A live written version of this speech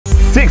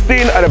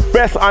16 of the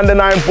best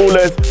under-9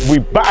 ballers. We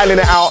battling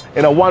it out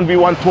in a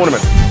 1v1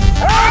 tournament.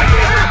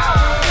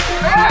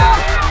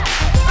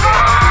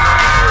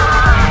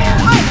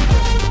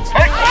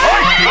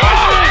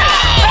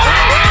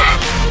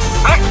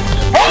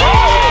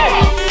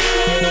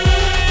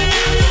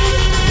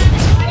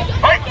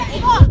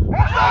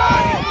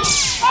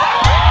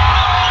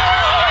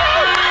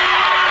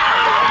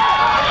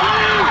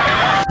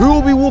 Who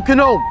will be walking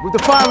home with the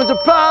 £500?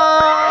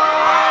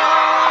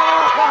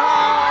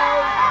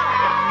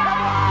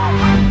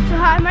 So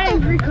hi, my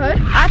name's Rico.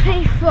 I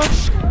play for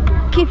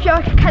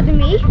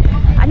Academy,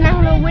 and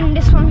I'm going to win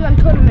this 1v1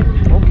 tournament.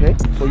 Okay,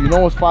 so you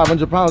know it's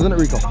 £500, isn't it,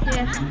 Rico?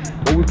 Yeah.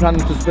 What are we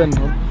planning to spend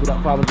for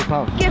that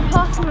 £500? Give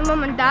half to my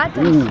mum and dad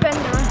and spend the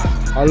rest.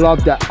 I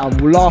love that.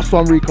 And last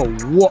one, Rico,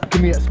 what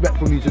can we expect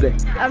from you today?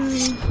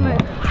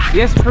 Smoke.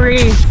 Yes,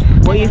 Paris.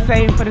 What are you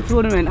saying for the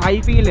tournament? How are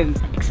you feeling?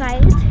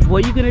 Excited.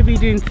 What are you going to be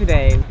doing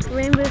today?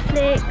 Rainbow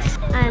flicks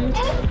and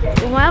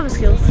all my other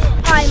skills.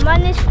 Hi, my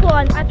name's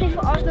Quan. I play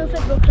for Arsenal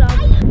Football Club.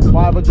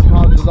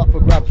 £500 is up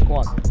for grabs,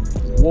 Quan.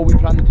 What are we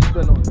planning to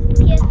spend on?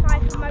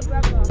 PS5 for my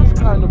brother. It's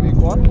kind of you,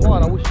 Quan.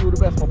 Quan, I wish you all the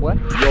best, my boy.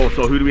 Yo,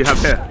 so who do we have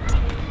here?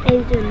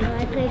 Aiden.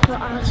 I play for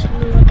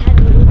Arsenal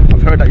Academy.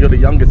 I've heard that you're the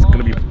youngest going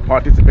to be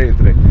participating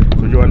today.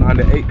 So you're an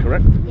under 8,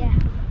 correct? Yeah.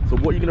 So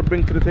what are you going to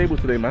bring to the table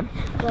today, man?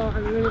 Well,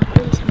 I'm going to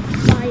bring some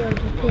fire on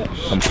the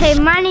pitch. Okay,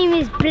 my name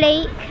is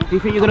Blake. Do you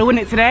think you're going to win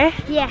it today?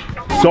 Yeah.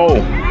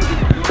 So,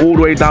 all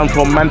the way down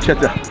from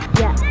Manchester.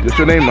 Yeah. What's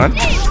your name, man?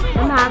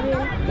 I'm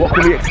Marion. What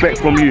can we expect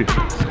from you?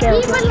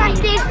 Skills. Even like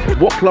this.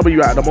 What club are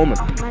you at the moment?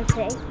 Man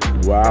City.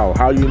 Wow,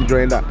 how are you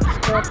enjoying that?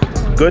 Good.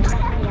 Good?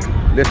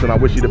 Yeah. Listen, I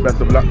wish you the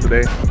best of luck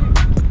today.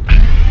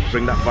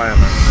 Bring that fire,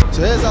 man.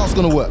 So here's how it's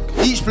going to work.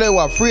 Each player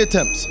will have 3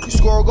 attempts. You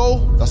score a goal,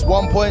 that's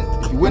 1 point.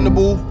 If you win the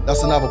ball,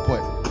 that's another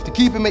point. If the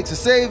keeper makes a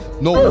save,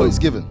 no points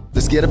given.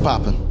 Let's get it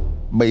popping,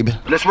 baby.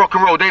 Let's rock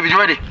and roll. David, you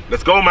ready?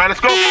 Let's go, man, let's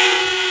go.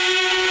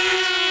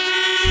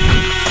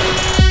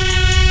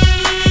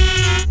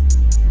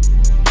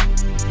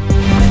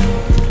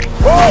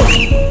 Woo!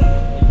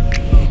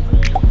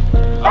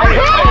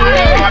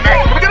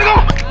 We're gonna go!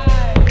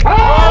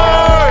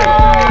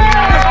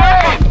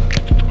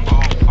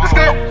 Let's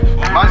go!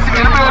 Man City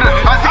in the building!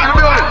 Man City in the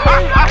building!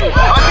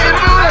 Man City in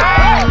the building!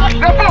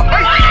 Left foot!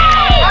 Hey!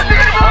 Man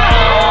City in the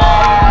building!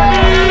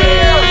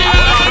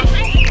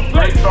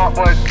 Great start,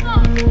 boys.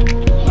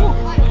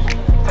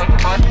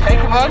 Take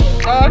him on.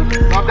 Go on.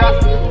 Calm down.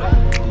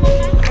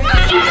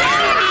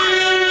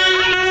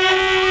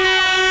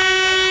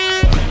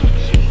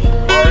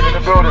 Boys in the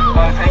building.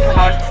 Take him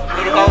on.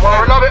 Need to go.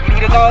 We love it.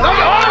 Need to go.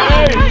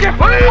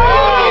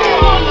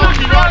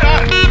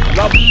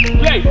 Love it.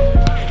 Play.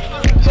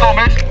 Let's go,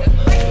 Mitch.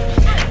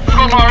 Let's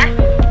go, Mari.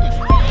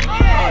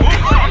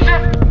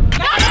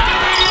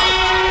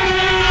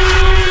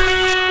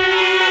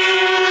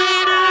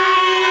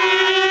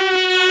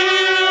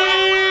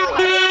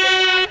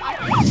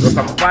 There's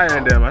some fire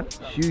in there, man.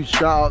 Huge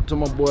shout out to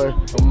my boy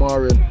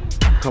Amarian,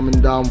 coming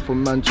down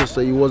from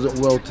Manchester. He wasn't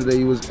well today,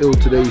 he was ill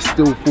today, he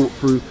still fought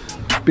through.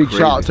 Big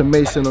shout out to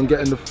Mason on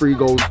getting the 3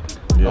 goals.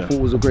 Yeah. I thought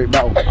it was a great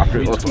battle. I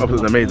think it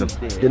was amazing.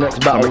 The next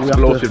battle, Some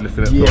explosiveness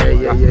in it. Yeah.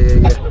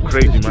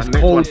 Crazy, man. It's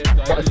cold,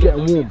 but it's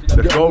getting warm.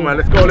 Let's go, man.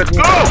 Let's go. Let's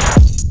go.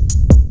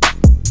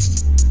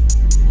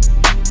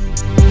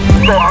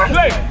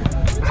 Play.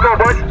 Let's go,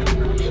 boys.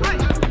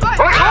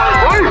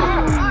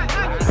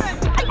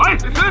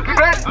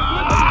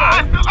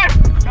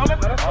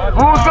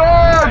 Who's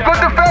on? Good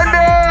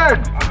defending!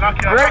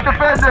 Great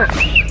defending!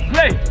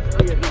 Play.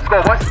 Let's go,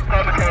 boys.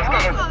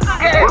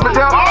 What's the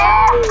tail?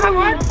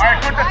 Alright,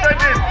 good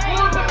defending!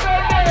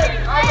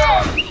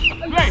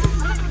 Play.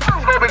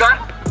 Let's go, big guy.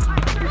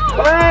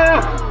 Oh!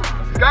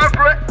 Go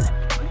for it!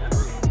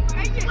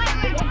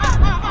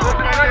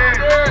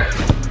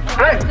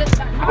 Hey!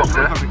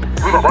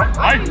 We got boy.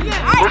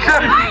 Push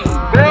it!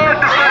 Good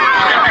defending!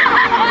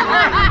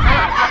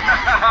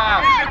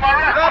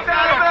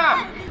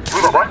 We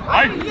got boy.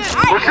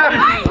 Push it!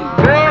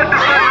 Good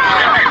defending!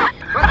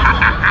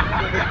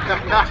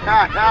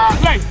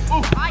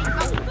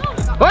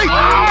 Play. Hey!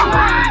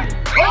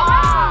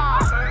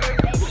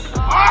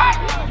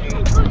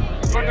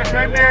 Good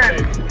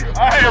defending.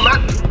 Hey,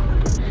 man.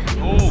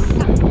 Oh,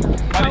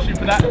 punish you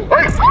for that.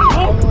 Hey!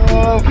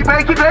 Oh, keep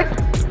it.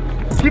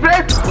 Keep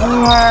it. Oh!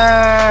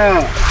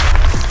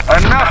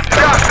 And that's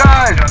that,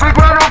 guys. Big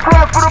round of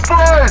applause for the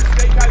boys.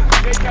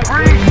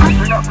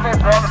 Bring up the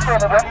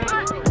score, man.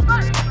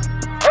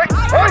 Hey!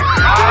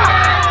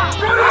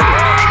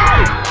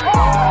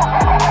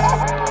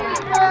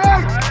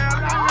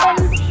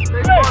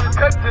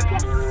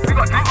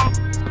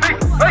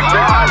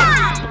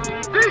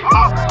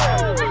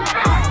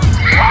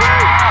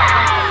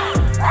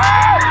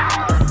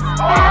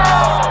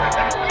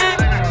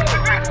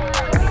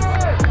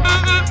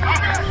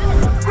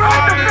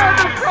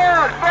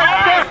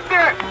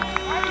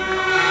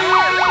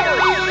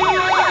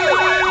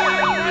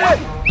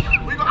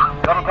 We got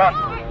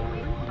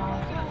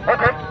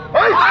Okay.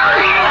 Hey!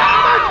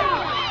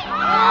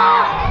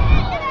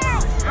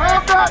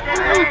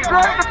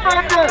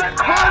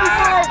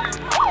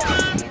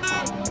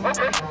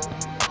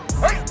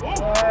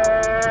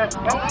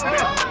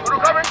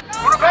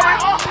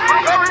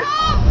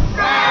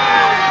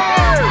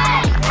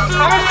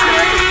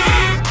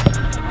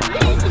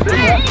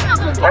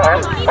 We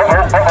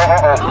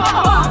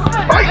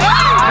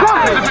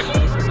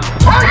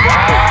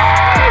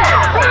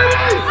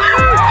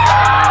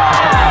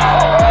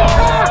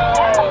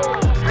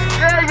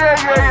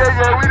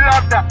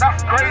love that.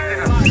 That's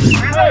craziness.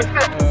 We watched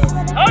it.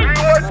 We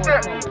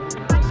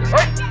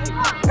watched it.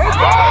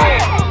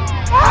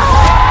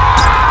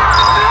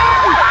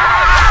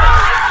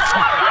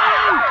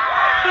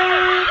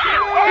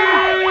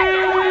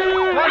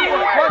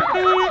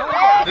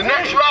 The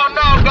next round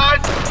now,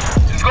 guys,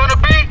 is going to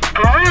be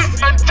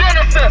Grassroots and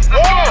Genesis.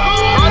 Let's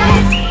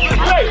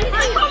go.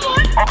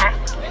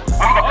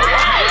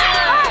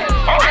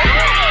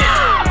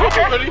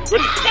 Okay. Ready?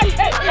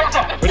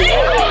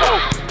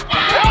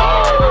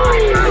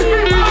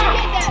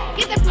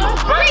 Get the ball.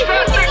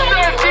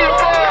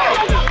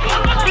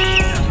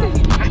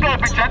 Let's go,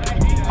 Big Jen.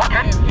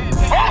 Okay.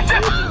 Oh,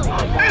 shit.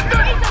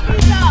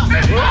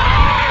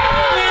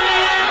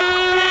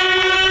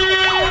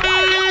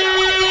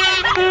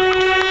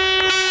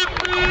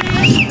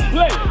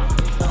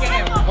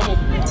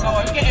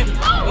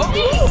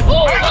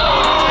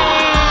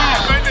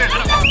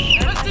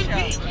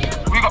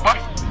 We got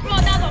bucks.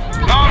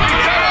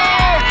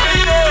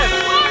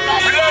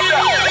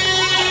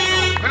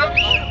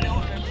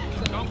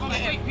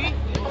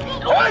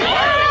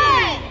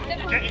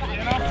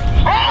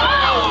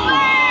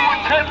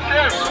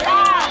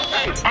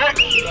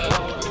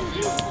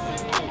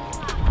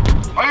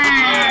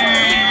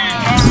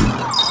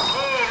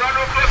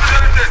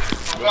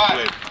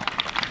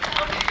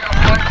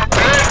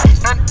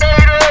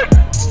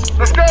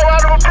 Let's go,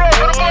 round of applause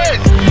for the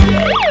boys!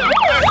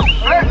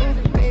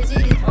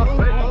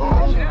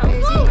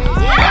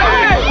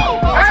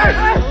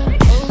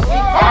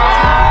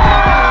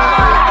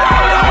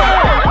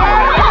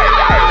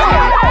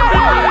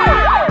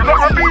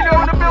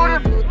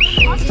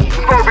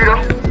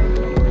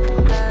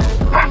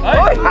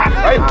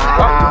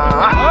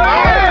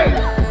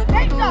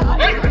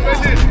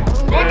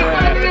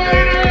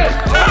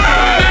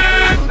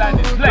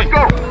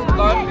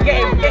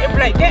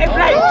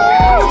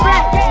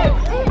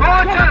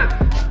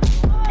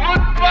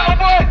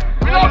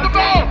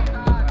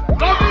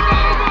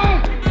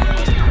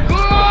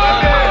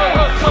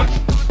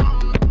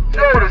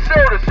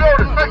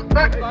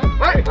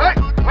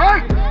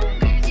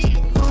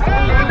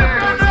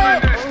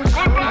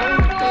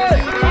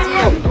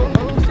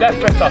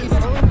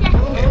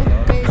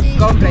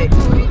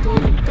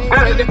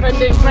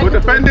 We're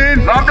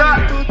defending. Love that.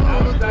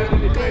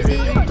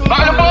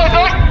 Like the boys,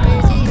 right?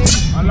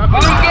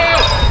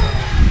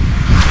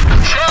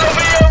 Show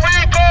me a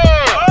Rico.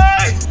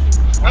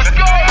 Let's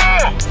go.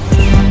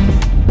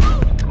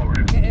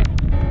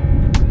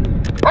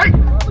 Right.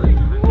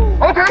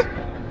 Okay.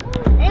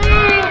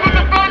 We're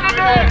defending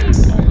it.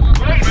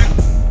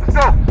 Let's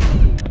go.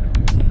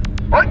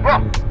 Right,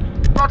 well.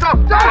 Start up.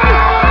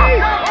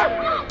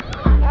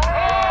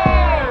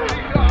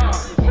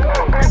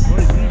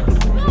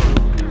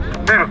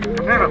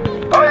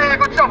 Oh, yeah,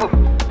 good shuffle.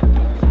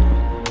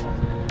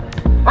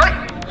 Right.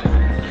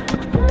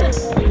 Yes.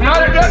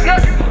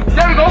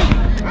 There we go.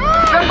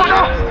 Let's go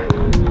now.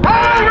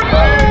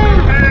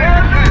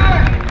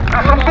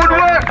 That's some good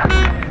work.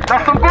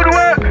 That's some good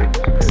work.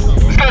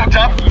 Let's go,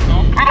 Tab.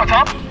 We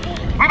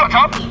got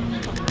Tab.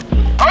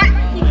 Right.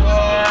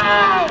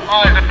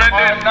 Alright,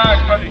 defending.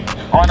 Nice, buddy.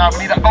 Oh, now we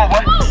need that goal,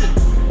 boy.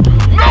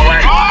 No way.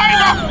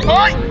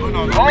 Right.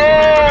 Oh,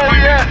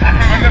 yes.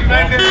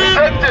 Defending.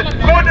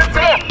 Go on, let's go.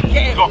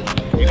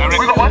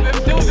 We got one.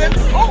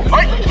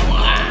 Right.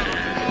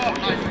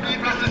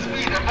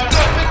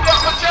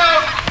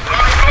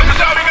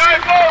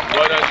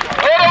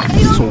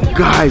 So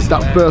guys,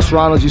 that first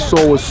round, as you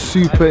saw, was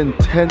super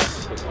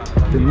intense.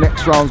 The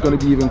next round's gonna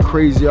be even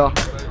crazier.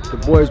 The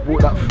boys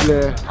brought that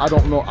flair. I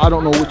don't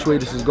know which way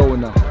this is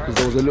going now, because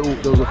there was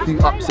a few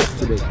upsets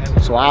today.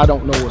 So I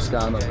don't know what's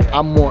going on.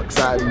 I'm more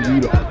excited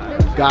than you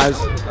lot. Guys,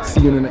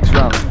 see you in the next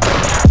round.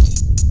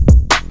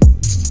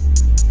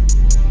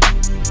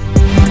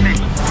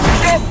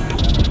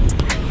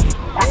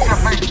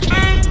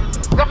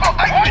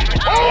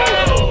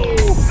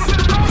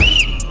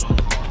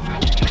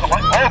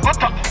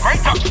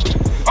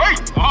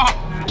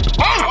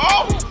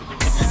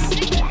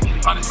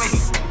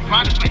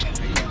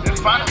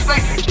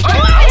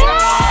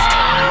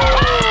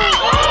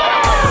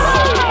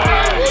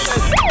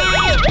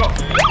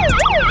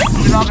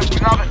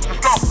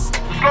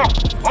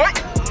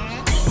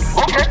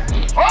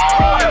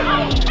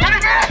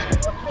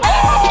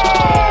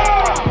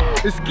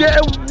 It's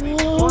getting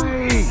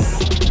way.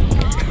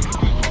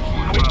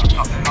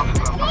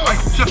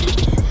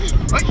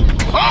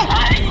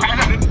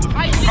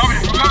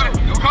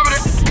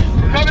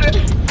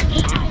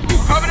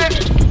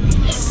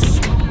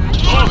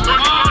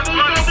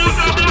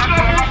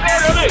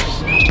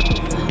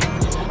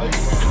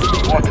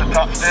 What a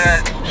top there.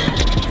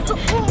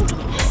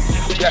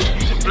 Yeah,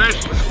 please.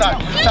 Start.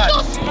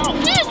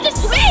 Use the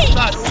speed.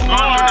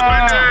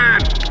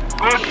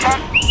 Good shot.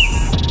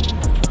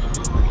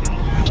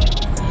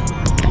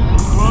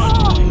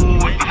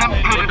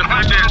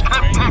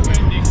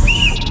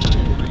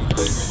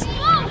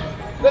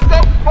 Let's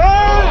go.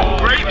 Oh!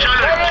 Great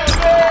challenge.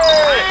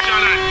 Great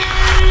challenge.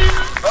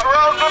 That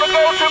round's gonna go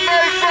to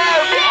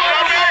Mason.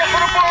 For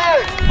the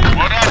boys.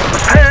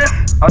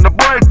 And the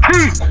boy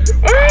Keith.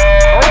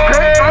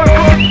 Okay.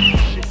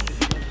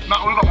 Now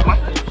we got one.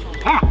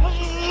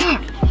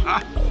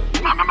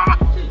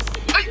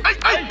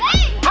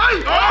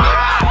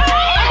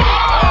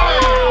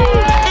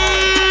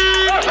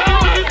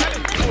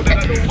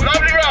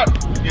 Lovely round.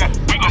 Yeah.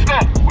 Let's go.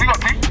 We got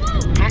Keith.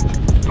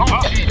 Don't do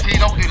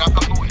that.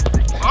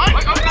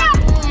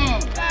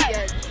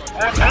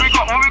 That's not it.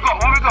 What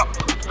we got?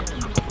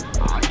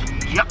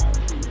 Yep.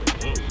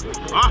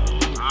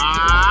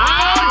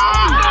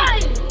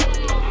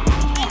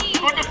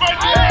 Good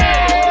defense.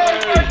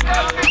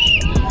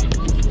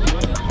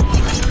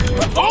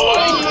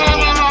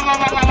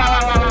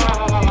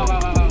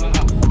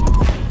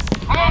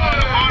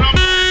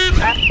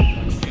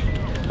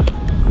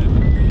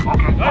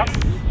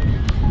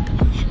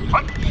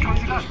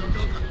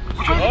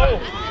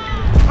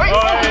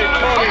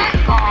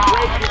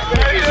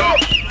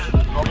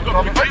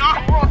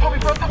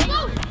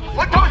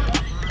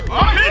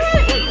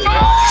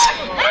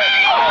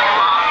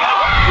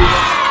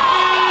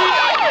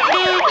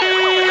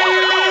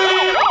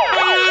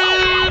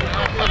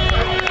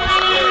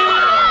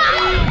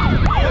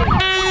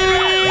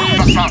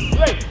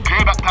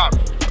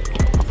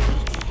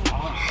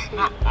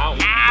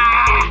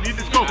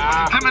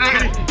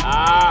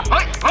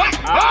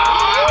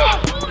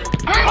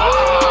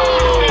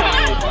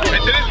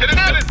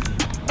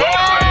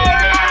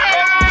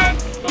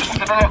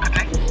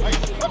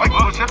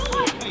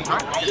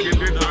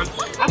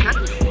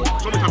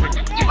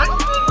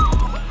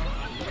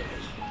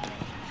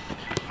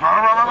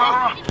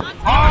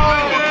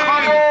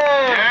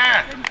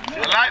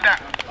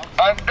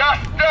 And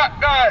that's that,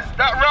 guys.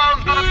 That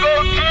round's gonna go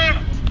to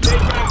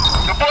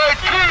the boy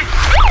Streetz.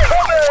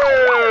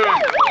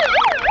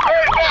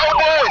 Great battle,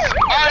 boys.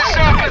 Iron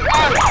sharp as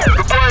iron.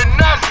 The boy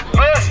Nas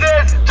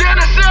versus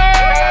Genesis.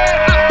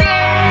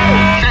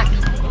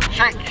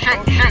 Shake.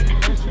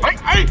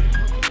 Hey.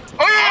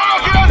 Oh yeah,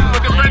 look at us.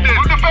 We're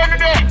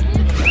defending there.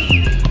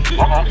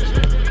 Uh-oh.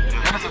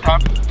 Genesis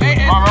time. Right.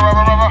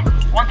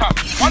 One time.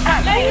 One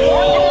time.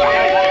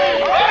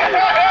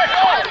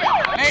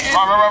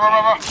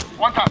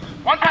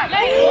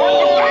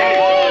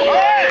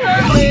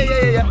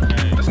 Yeah.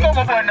 Let's go,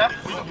 my boy, now.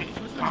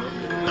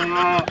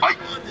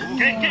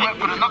 Wait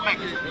for the nutmeg.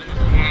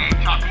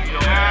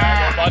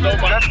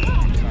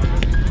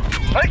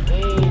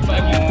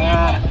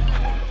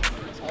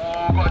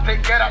 Gotta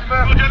take care of that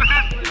first.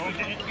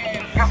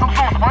 Get some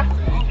sauce, boy.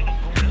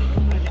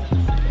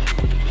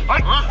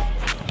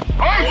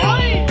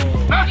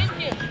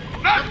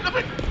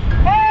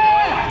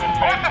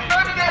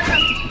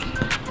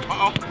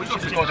 We got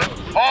to go there.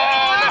 Oh,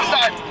 left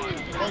side.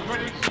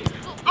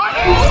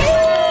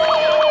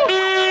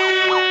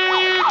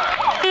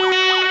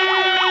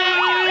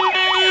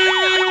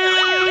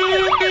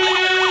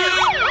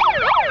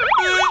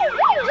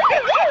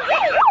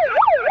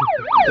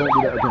 Don't do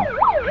that again.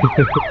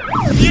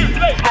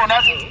 Go,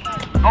 Nas.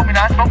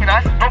 Don't be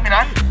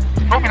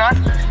nice.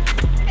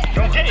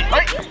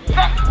 Hey,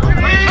 stop.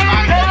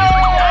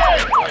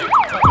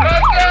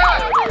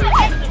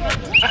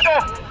 Let's go.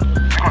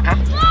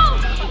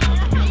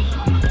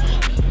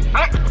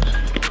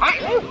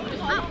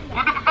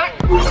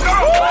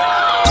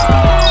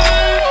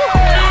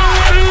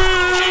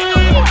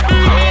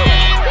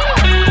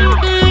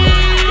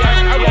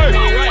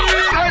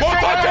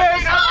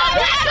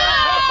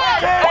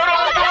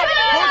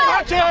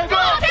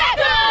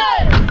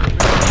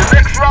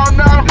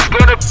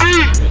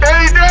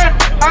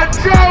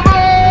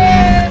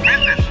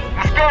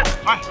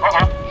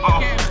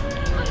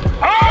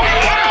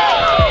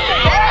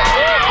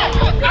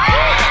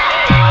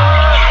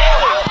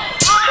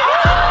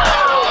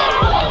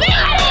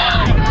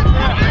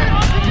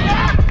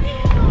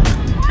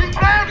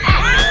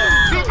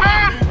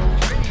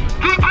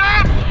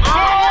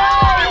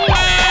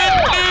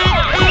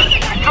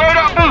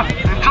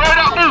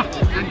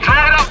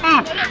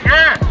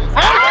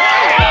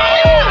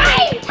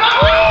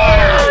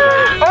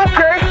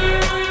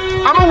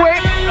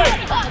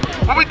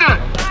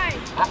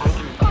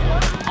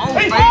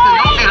 Hey!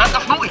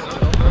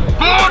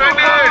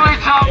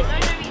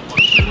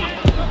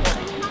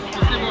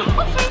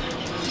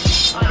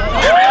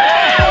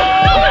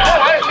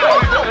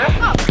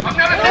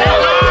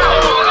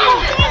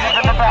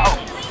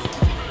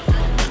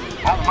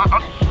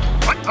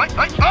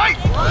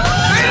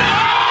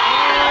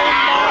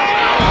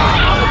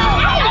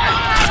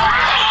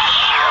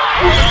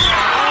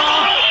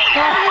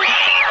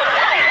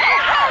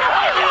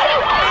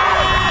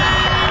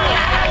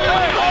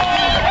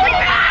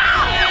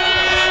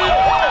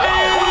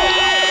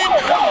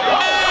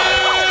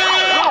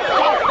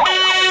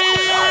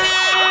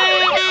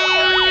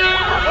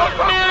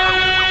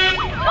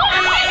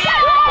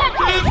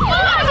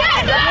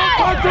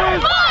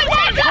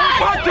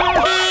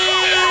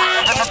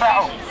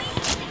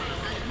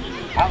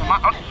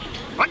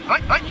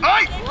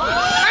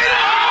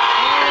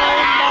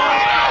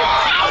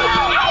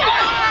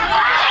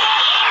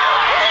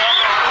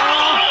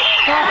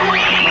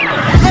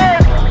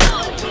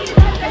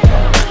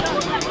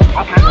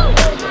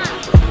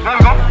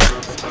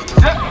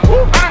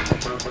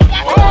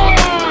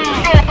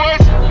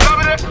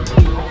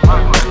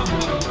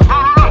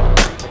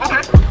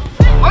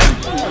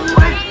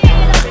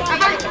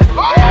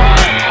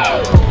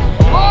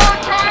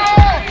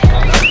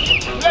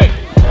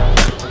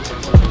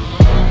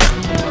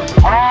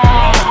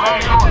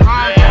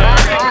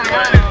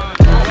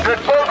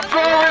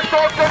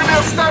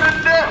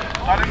 Sudden death.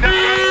 Sudden death.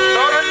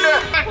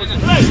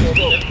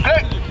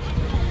 Hey.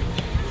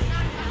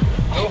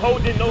 No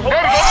holding, no holding.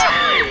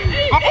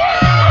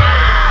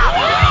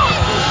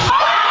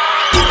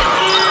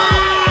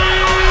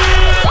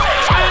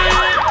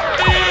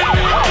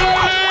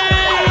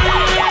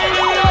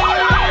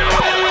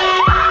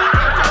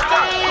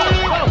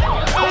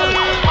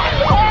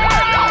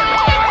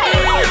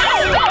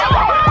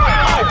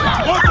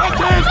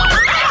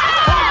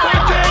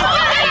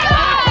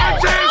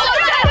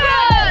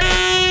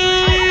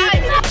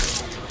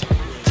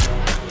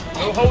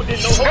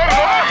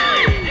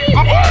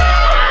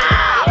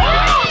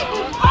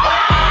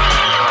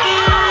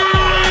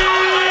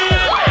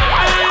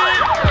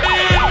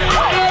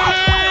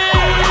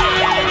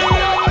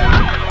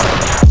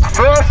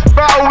 First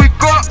battle we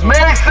got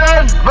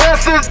Mason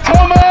versus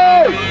Tommy.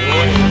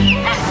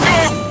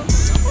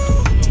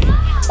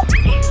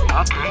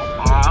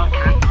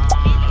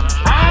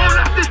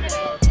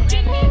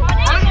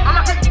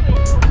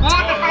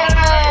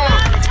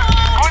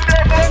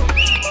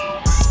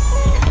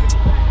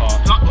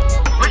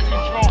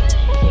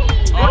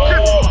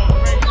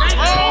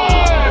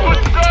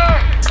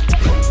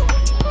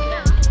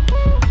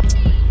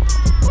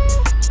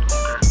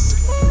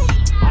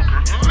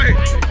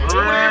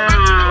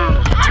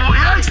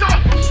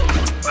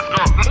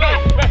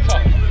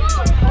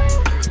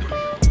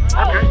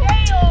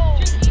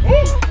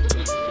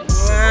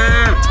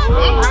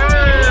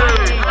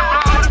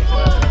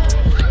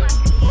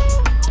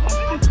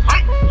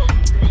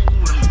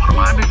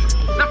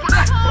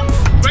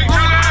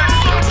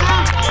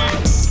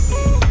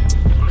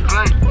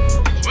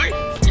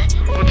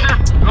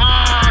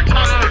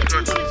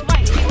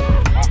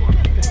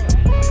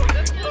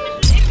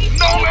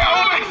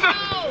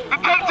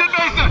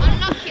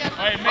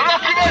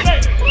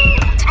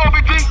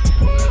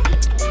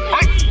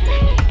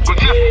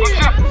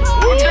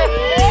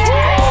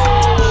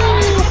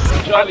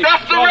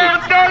 That's the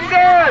round done,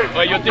 guys!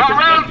 Oh, you're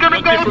different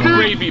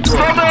gravy, bro.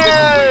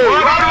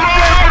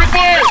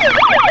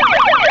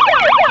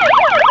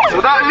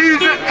 So that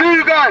leaves it to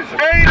you guys.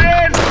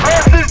 Aiden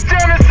versus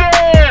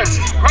Genesis!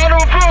 Round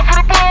of applause for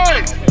the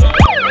boys!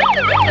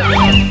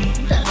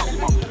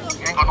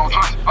 You ain't got no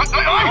choice.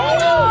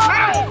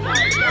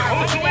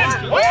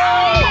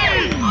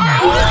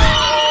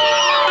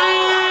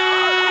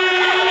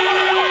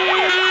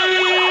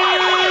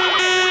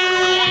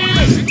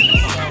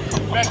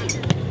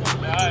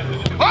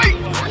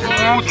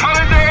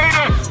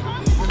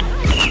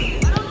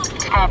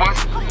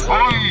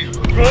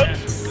 Good.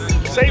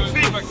 Same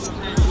thing.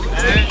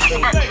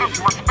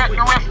 Respect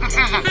the rest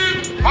decision.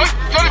 Hey,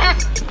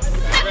 Genesis!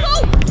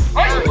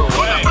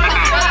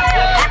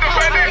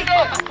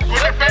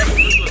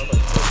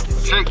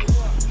 Shake.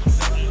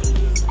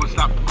 Good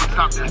stop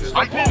there. Let's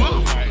go,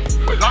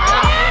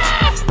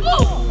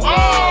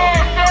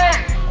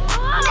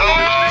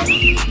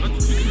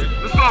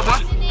 boy.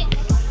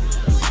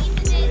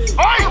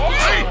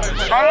 Hey!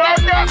 I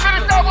love that.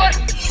 Finish that, boy.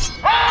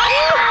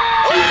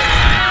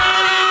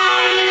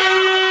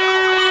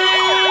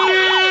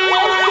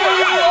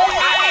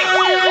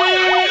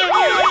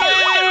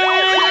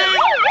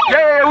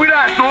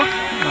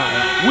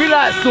 We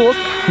like sauce.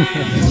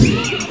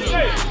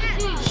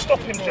 Stop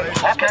him, Jay.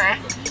 Okay.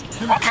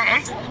 Oh,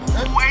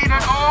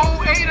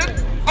 Aiden.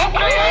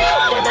 Okay.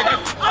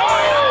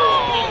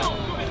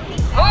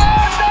 Oh,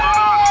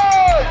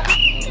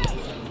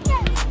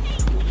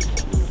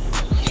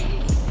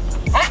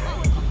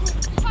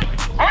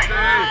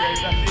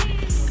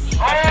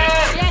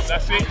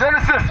 That's it.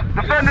 Genesis,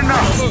 defending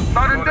now.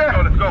 Starting there.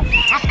 Let's go,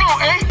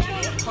 A.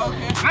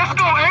 Let's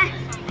go, A.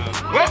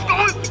 Let's go,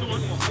 A.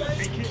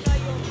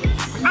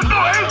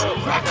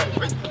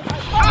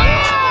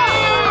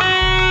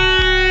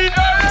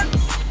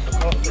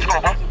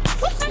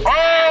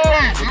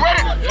 Hey, you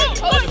ready?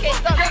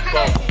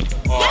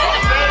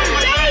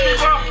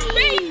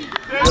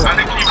 And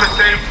they keep it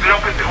safe, the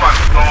opposite one.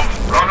 So,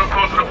 round of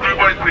applause for the blue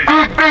boys, please.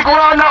 Big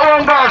round that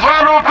one, guys.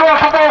 Round of applause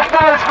for both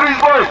boys, please,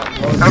 boys.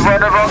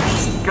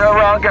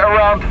 Everyone. Get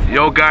around.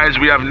 Yo, guys,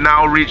 we have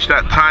now reached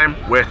that time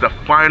where it's the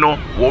final,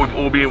 what we've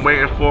all been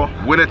waiting for.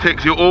 Winner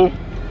takes you all.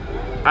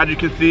 As you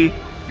can see,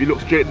 if you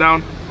look straight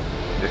down,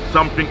 there's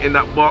something in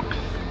that box,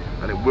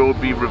 and it will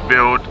be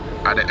revealed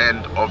at the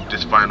end of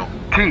this final.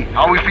 T,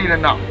 how are we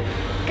feeling now?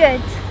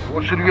 Good.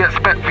 What should we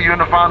expect for you in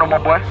the final, my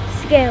boy?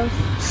 Skills.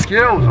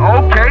 Skills,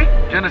 okay.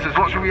 Genesis,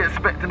 what should we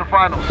expect in the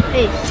finals?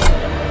 Peace.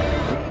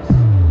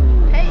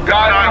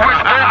 Guys, I wish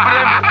both of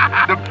them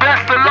the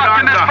best of luck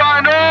in this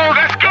final.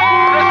 Let's go!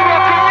 Let's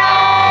rock and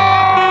roll!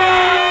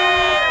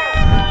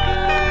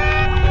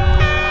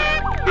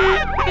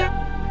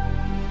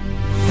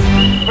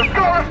 Let's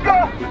go!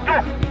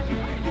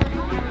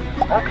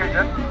 Okay,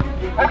 then.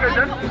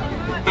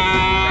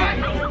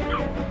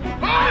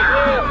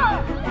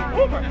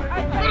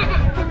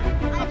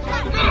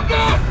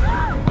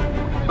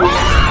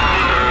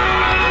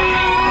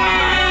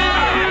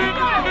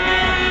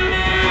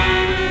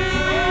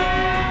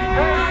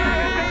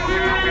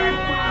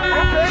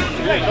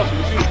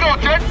 Let's go,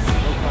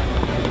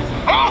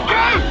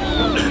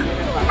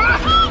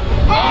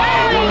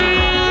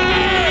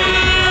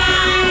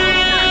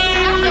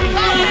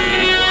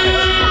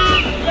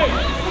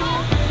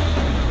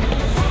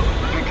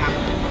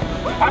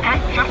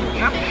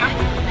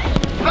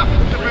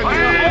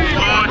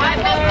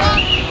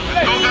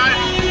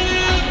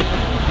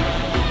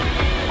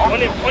 On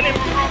him. Alright,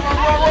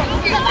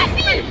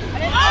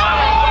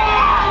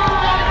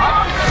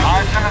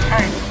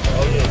 entertain.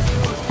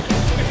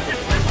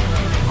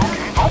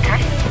 Okay.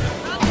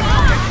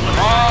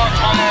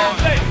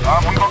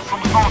 We got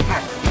some sauce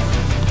there.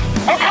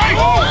 Okay!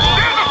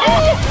 There's the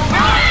sauce!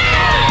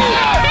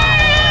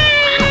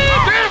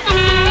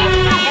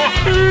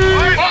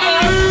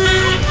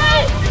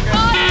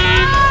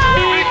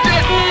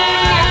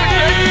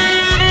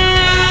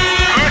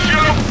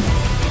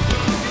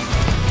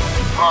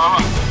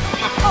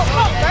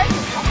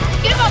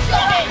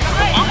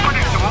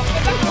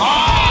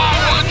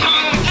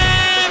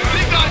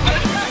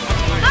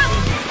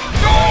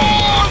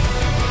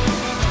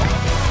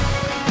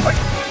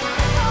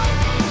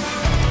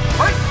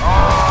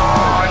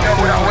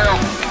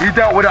 He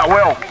dealt with that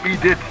well. He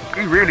did.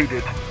 He really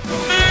did.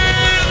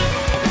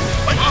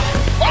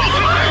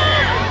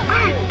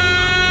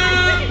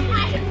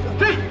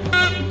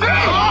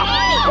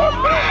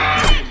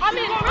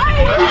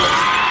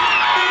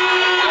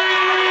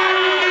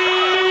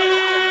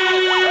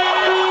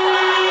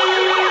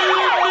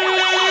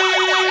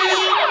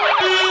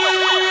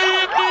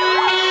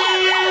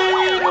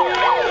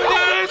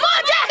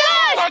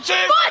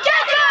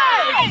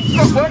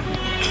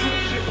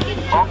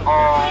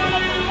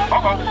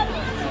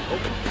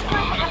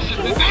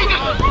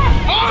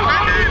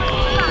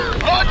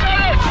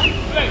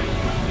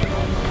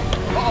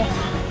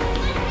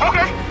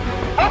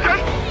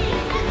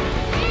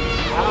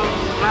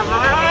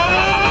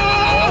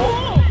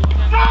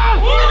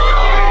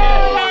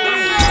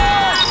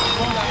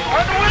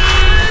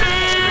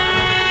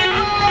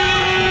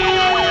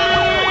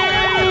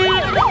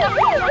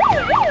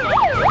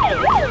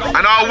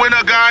 And our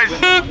winner, guys,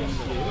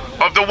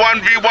 of the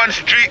 1v1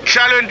 street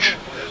challenge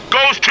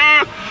goes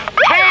to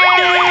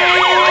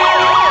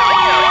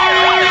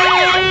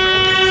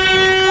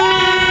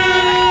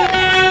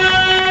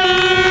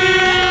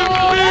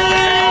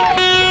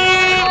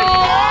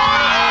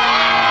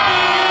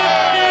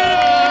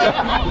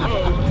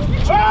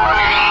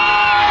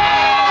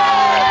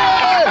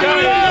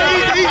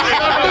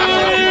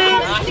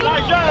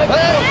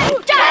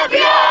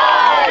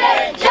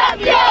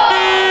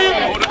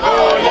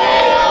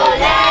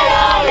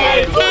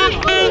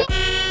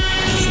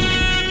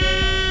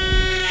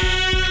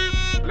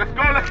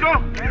Let's go.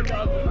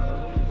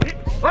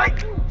 Right.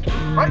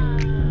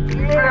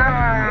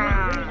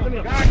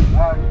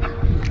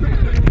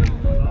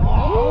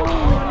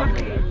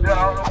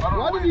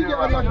 Why did you get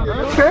one like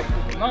this? Okay.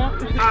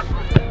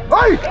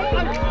 Hey!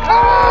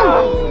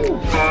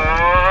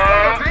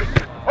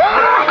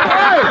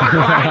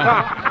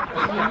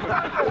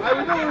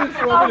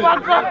 Oh my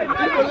God!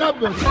 People love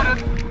them.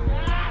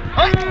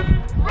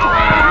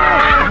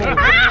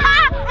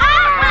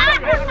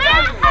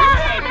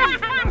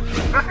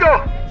 Let's go.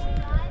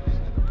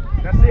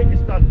 That's it,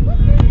 it's done.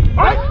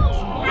 Right?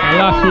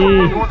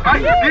 Lucky.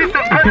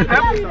 Decent pen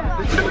step.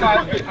 This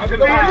guy.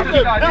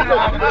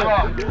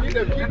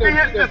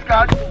 This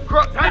guy.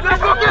 Cross. Hands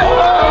up, look it. I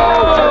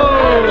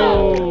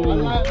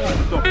like that.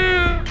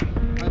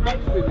 Back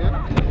to it,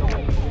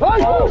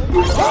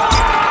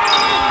 yeah?